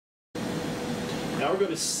Now we're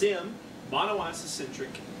going to sim monoisocentric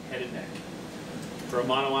head and neck. For a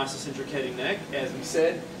monoisocentric head and neck, as we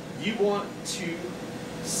said, you want to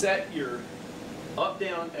set your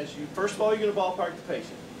up-down as you, first of all, you're going to ballpark the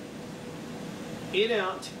patient.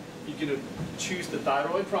 In-out, you're going to choose the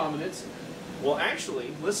thyroid prominence. Well,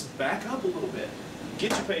 actually, let's back up a little bit.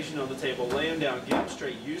 Get your patient on the table, lay him down, get him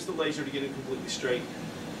straight, use the laser to get him completely straight.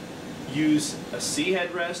 Use a C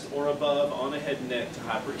headrest or above on the head and neck to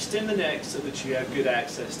hyperextend the neck so that you have good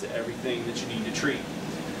access to everything that you need to treat.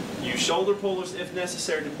 Use shoulder pullers if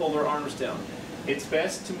necessary to pull their arms down. It's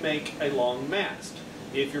best to make a long mask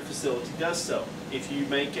if your facility does so. If you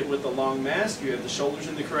make it with a long mask, you have the shoulders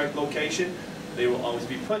in the correct location, they will always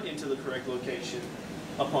be put into the correct location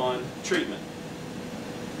upon treatment.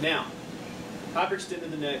 Now,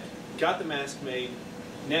 hyperextended the neck, got the mask made.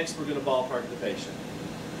 Next, we're going to ballpark the patient.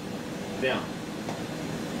 Now,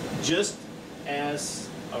 just as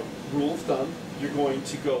a rule of thumb, you're going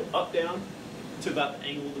to go up, down to about the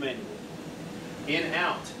angle of the mandible. In,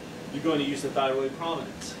 out, you're going to use the thyroid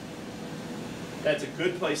prominence. That's a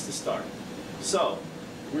good place to start. So,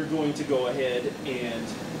 we're going to go ahead and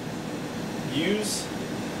use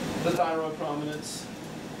the thyroid prominence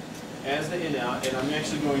as the in-out, and I'm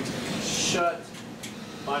actually going to shut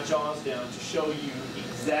my jaws down to show you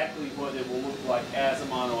exactly what it will look like as a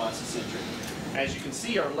monoisocentric. As you can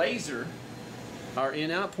see, our laser, our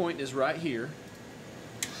in-out point is right here.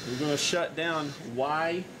 We're going to shut down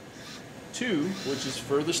Y2, which is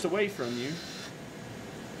furthest away from you.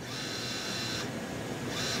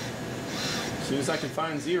 As soon as I can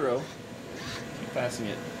find 0, keep passing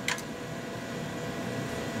it.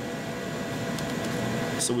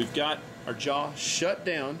 So we've got our jaw shut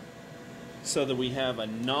down so that we have a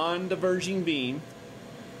non-diverging beam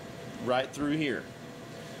right through here.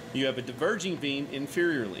 You have a diverging beam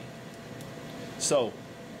inferiorly. So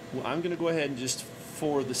I'm going to go ahead and just,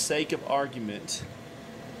 for the sake of argument,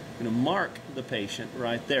 I'm going to mark the patient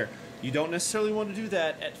right there. You don't necessarily want to do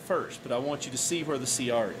that at first, but I want you to see where the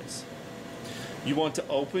CR is. You want to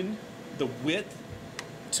open the width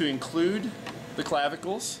to include the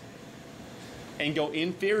clavicles and go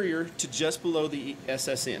inferior to just below the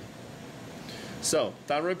SSN. So,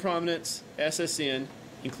 thyroid prominence, SSN,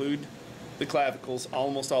 include the clavicles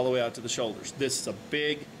almost all the way out to the shoulders. This is a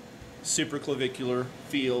big supraclavicular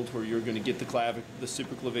field where you're going to get the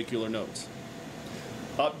supraclavicular nodes.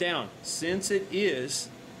 Up, down. Since it is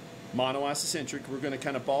monoisocentric, we're going to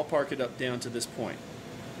kind of ballpark it up down to this point.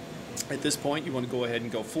 At this point, you want to go ahead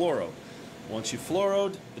and go fluoro. Once you've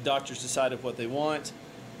fluoroed, the doctors decided what they want.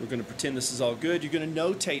 We're going to pretend this is all good. You're going to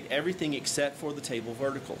notate everything except for the table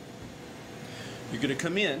vertical. You're going to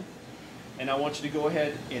come in, and I want you to go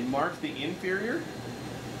ahead and mark the inferior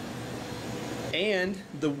and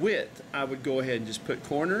the width. I would go ahead and just put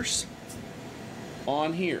corners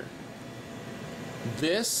on here.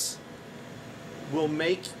 This will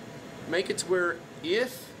make it to where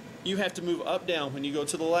if you have to move up, down when you go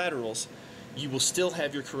to the laterals, you will still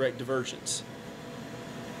have your correct divergence.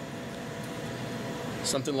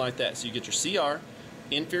 Something like that. So you get your CR,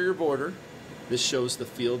 inferior border, this shows the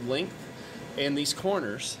field length, and these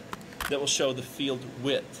corners that will show the field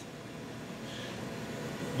width.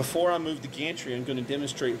 Before I move the gantry, I'm going to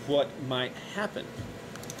demonstrate what might happen.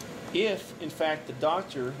 If, in fact, the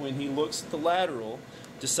doctor, when he looks at the lateral,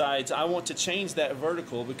 decides, I want to change that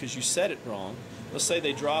vertical because you set it wrong, let's say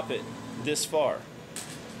they drop it this far,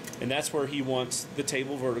 and that's where he wants the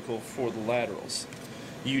table vertical for the laterals.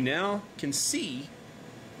 You now can see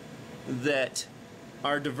that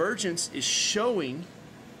our divergence is showing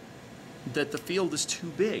that the field is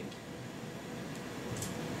too big.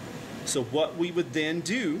 So what we would then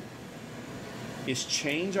do is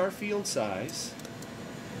change our field size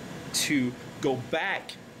to go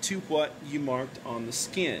back to what you marked on the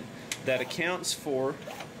skin. That accounts for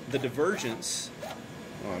the divergence.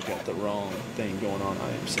 Oh, I've got the wrong thing going on. I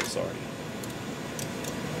am so sorry.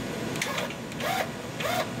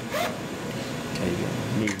 Okay,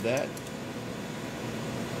 move that.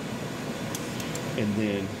 And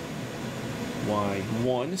then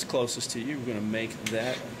Y1 is closest to you. We're going to make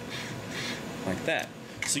that like that.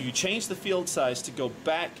 So you change the field size to go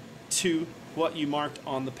back to what you marked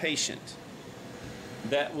on the patient.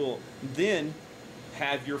 That will then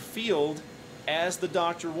have your field as the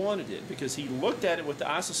doctor wanted it, because he looked at it with the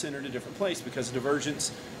isocenter in a different place, because the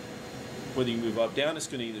divergence, whether you move up, down, it's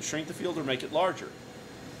going to either shrink the field or make it larger.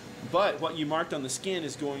 But what you marked on the skin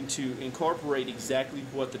is going to incorporate exactly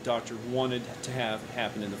what the doctor wanted to have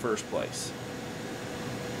happen in the first place.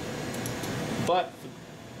 But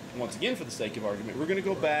once again, for the sake of argument, we're going to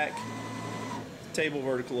go back table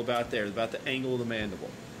vertical about there, about the angle of the mandible.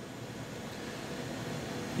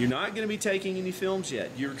 You're not going to be taking any films yet.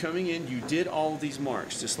 You're coming in, you did all of these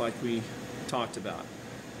marks just like we talked about.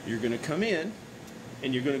 You're going to come in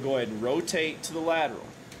and you're going to go ahead and rotate to the lateral.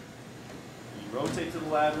 You rotate to the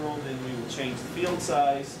lateral, then we will change the field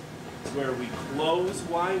size to where we close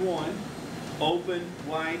Y1, open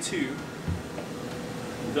Y2,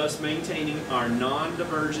 thus maintaining our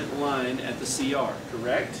non-divergent line at the CR,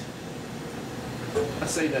 correct? I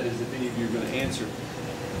say that as if any of you are going to answer.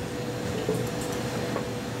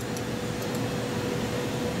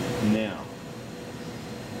 Now,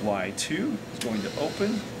 Y2 is going to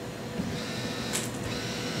open.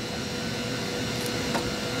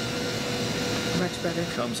 Much better.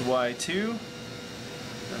 Comes Y2.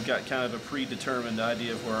 I've got kind of a predetermined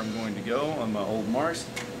idea of where I'm going to go on my old marks.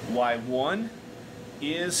 Y1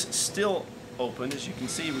 is still open. As you can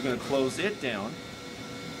see, we're going to close it down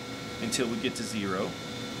until we get to 0.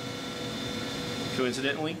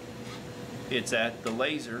 Coincidentally, it's at the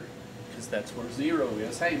laser because that's where 0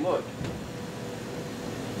 is. Hey, look.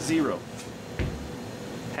 0.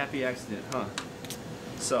 Happy accident, huh?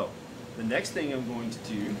 So, the next thing I'm going to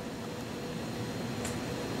do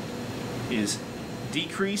is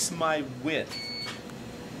decrease my width.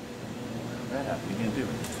 How that happened? You gonna do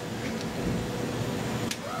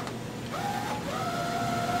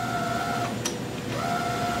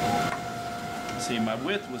it? See, my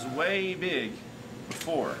width was way big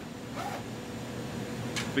before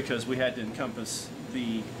because we had to encompass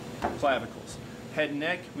the clavicles. Head and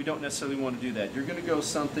neck, we don't necessarily want to do that. You're going to go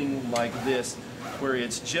something like this, where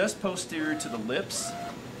it's just posterior to the lips,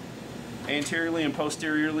 anteriorly and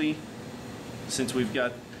posteriorly. Since we've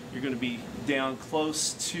got, you're going to be down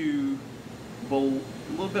close to, a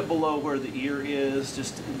little bit below where the ear is,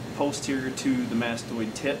 just posterior to the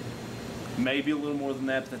mastoid tip. Maybe a little more than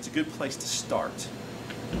that, but that's a good place to start.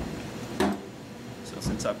 So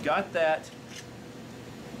since I've got that,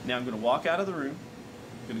 now I'm going to walk out of the room.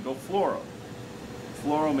 I'm going to go fluoro.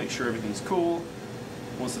 Fluoro, make sure everything's cool.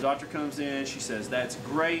 Once the doctor comes in, she says, that's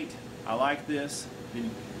great, I like this. Then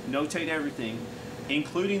notate everything,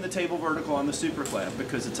 including the table vertical on the superclave,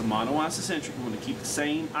 because it's a monoisocentric. We want to keep the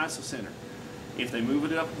same isocenter. If they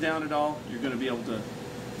move it up and down at all, you're going to be able to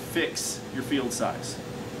fix your field size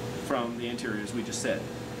from the anterior, as we just said.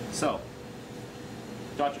 So,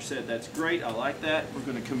 doctor said, that's great, I like that. We're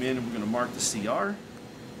going to come in and we're going to mark the CR.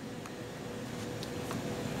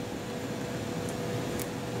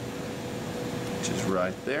 Which is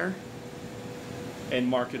right there. And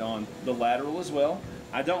mark it on the lateral as well.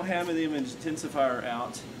 I don't have the intensifier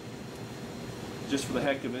out just for the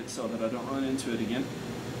heck of it so that I don't run into it again.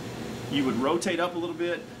 You would rotate up a little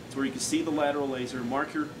bit to where you can see the lateral laser,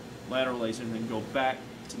 mark your lateral laser, and then go back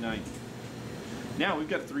to 90. Now we've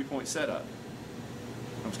got a 3-point setup.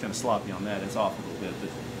 I was kind of sloppy on that. It's off a little bit, but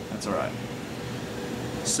that's all right.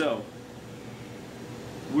 So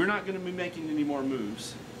we're not going to be making any more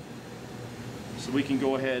moves. So we can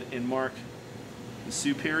go ahead and mark the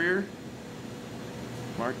superior,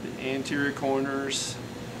 mark the anterior corners.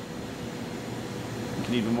 You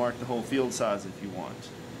can even mark the whole field size if you want.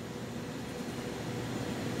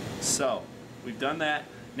 So we've done that.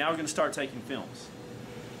 Now we're going to start taking films.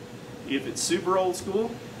 If it's super old school,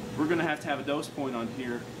 we're going to have a dose point on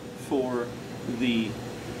here for the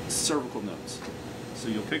cervical nodes. So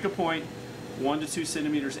you'll pick a point 1 to 2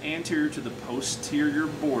 centimeters anterior to the posterior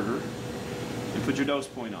border and put your dose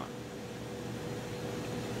point on.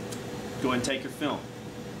 Go ahead and take your film.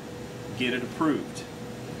 Get it approved.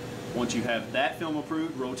 Once you have that film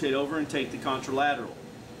approved, rotate over and take the contralateral.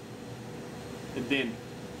 And then,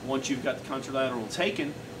 once you've got the contralateral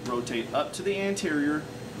taken, rotate up to the anterior,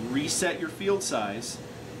 reset your field size,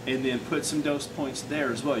 and then put some dose points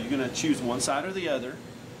there as well. You're going to choose one side or the other,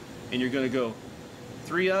 and you're going to go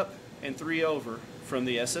 3 up and 3 over from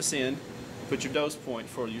the SSN. Put your dose point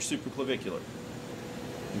for your supraclavicular.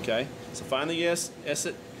 Okay? So find the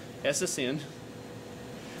SSN,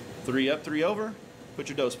 3 up, 3 over, put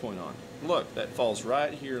your dose point on. Look, that falls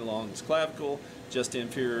right here along this clavicle, just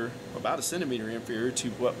inferior, about a centimeter inferior to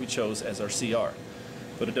what we chose as our CR.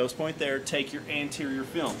 Put a dose point there, take your anterior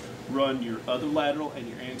film, run your other lateral and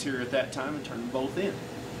your anterior at that time and turn them both in.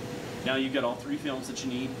 Now you've got all 3 films that you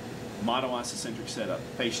need, monoisocentric setup.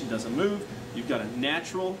 The patient doesn't move, you've got a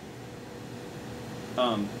natural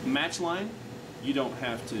match line. You don't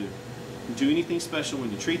have to do anything special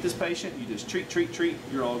when you treat this patient. You just treat,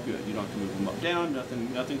 you're all good. You don't have to move them up, down,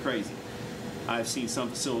 nothing crazy. I've seen some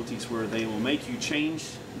facilities where they will make you change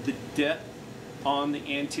the depth on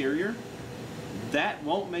the anterior. That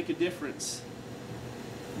won't make a difference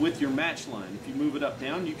with your match line. If you move it up,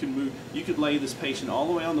 down, you could lay this patient all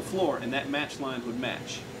the way on the floor and that match line would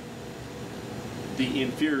match. the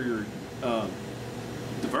inferior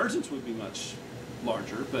divergence would be much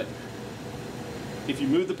larger, but if you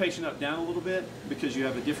move the patient up down a little bit because you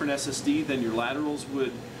have a different SSD than your laterals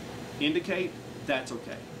would indicate, that's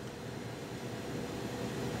okay.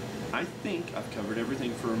 I think I've covered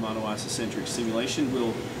everything for a monoisocentric simulation.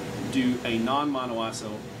 We'll do a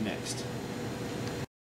non-monoiso next.